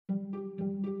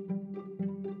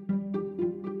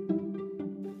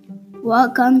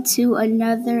Welcome to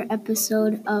another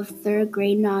episode of Third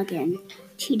Grade Noggin.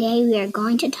 Today we are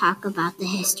going to talk about the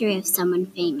history of someone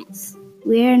famous.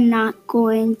 We're not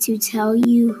going to tell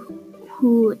you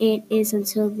who it is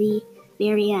until the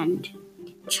very end.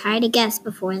 Try to guess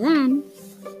before then.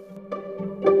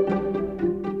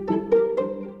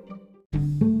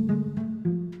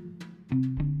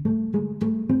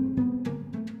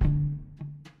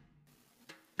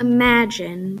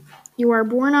 Imagine you are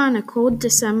born on a cold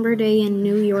December day in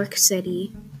New York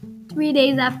City. 3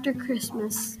 days after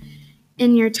Christmas.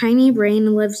 In your tiny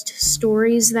brain lived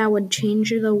stories that would change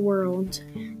the world.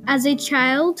 As a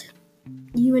child,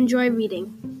 you enjoy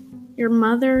reading. Your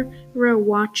mother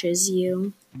watches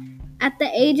you. At the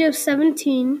age of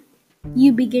 17,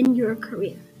 you begin your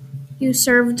career. You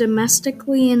served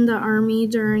domestically in the army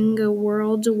during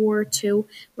World War II,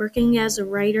 working as a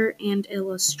writer and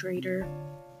illustrator.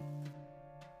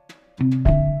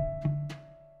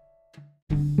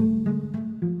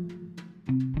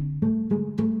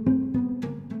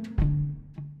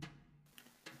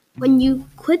 When you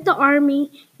quit the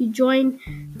army, you joined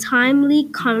Timely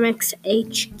Comics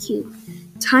HQ.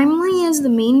 Timely is the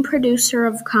main producer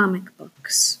of comic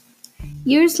books.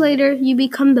 Years later, you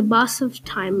become the boss of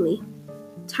Timely.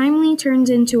 Timely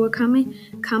turns into a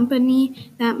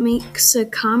company that makes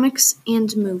comics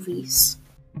and movies.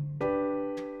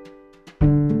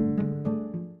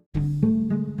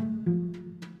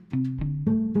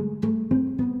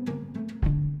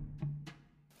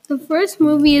 The first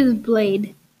movie is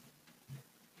Blade.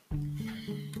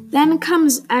 Then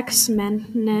comes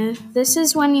X-Men. This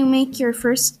is when you make your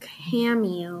first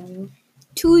cameo.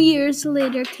 2 years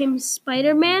later came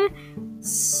Spider-Man,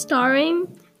 starring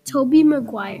Tobey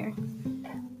Maguire.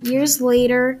 Years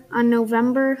later, on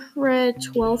November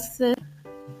 12th,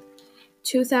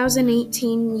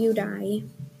 2018, you die.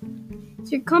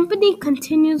 Your company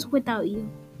continues without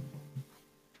you.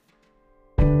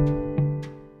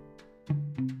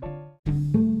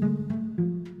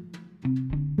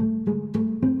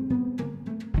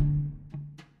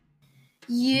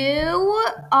 You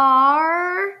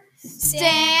are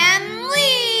Stan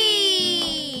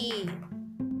Lee!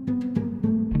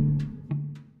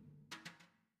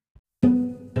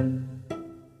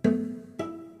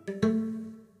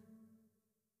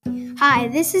 Hi,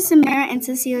 this is Samara and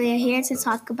Cecilia here to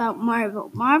talk about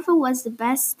Marvel. Marvel was the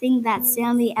best thing that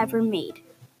Stan Lee ever made.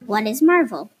 What is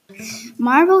Marvel?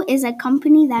 Marvel is a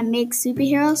company that makes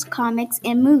superheroes, comics,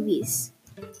 and movies.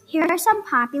 Here are some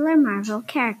popular Marvel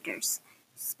characters: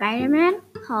 Spider-Man,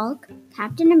 Hulk,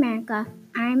 Captain America,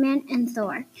 Iron Man, and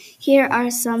Thor. Here are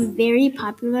some very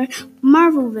popular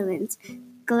Marvel villains: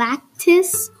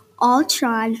 Galactus,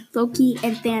 Ultron, Loki,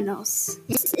 and Thanos.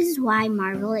 This is why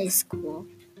Marvel is cool.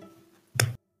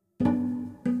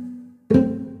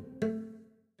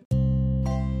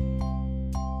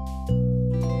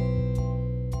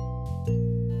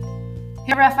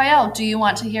 Hey, Raphael, do you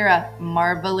want to hear a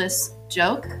marvelous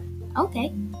joke?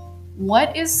 Okay.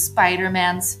 What is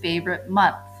Spider-Man's favorite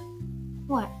month?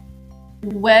 What?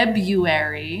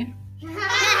 Webuary.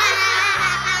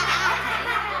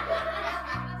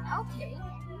 Okay.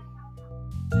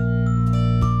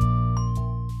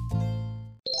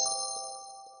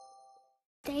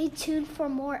 Stay tuned for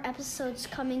more episodes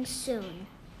coming soon.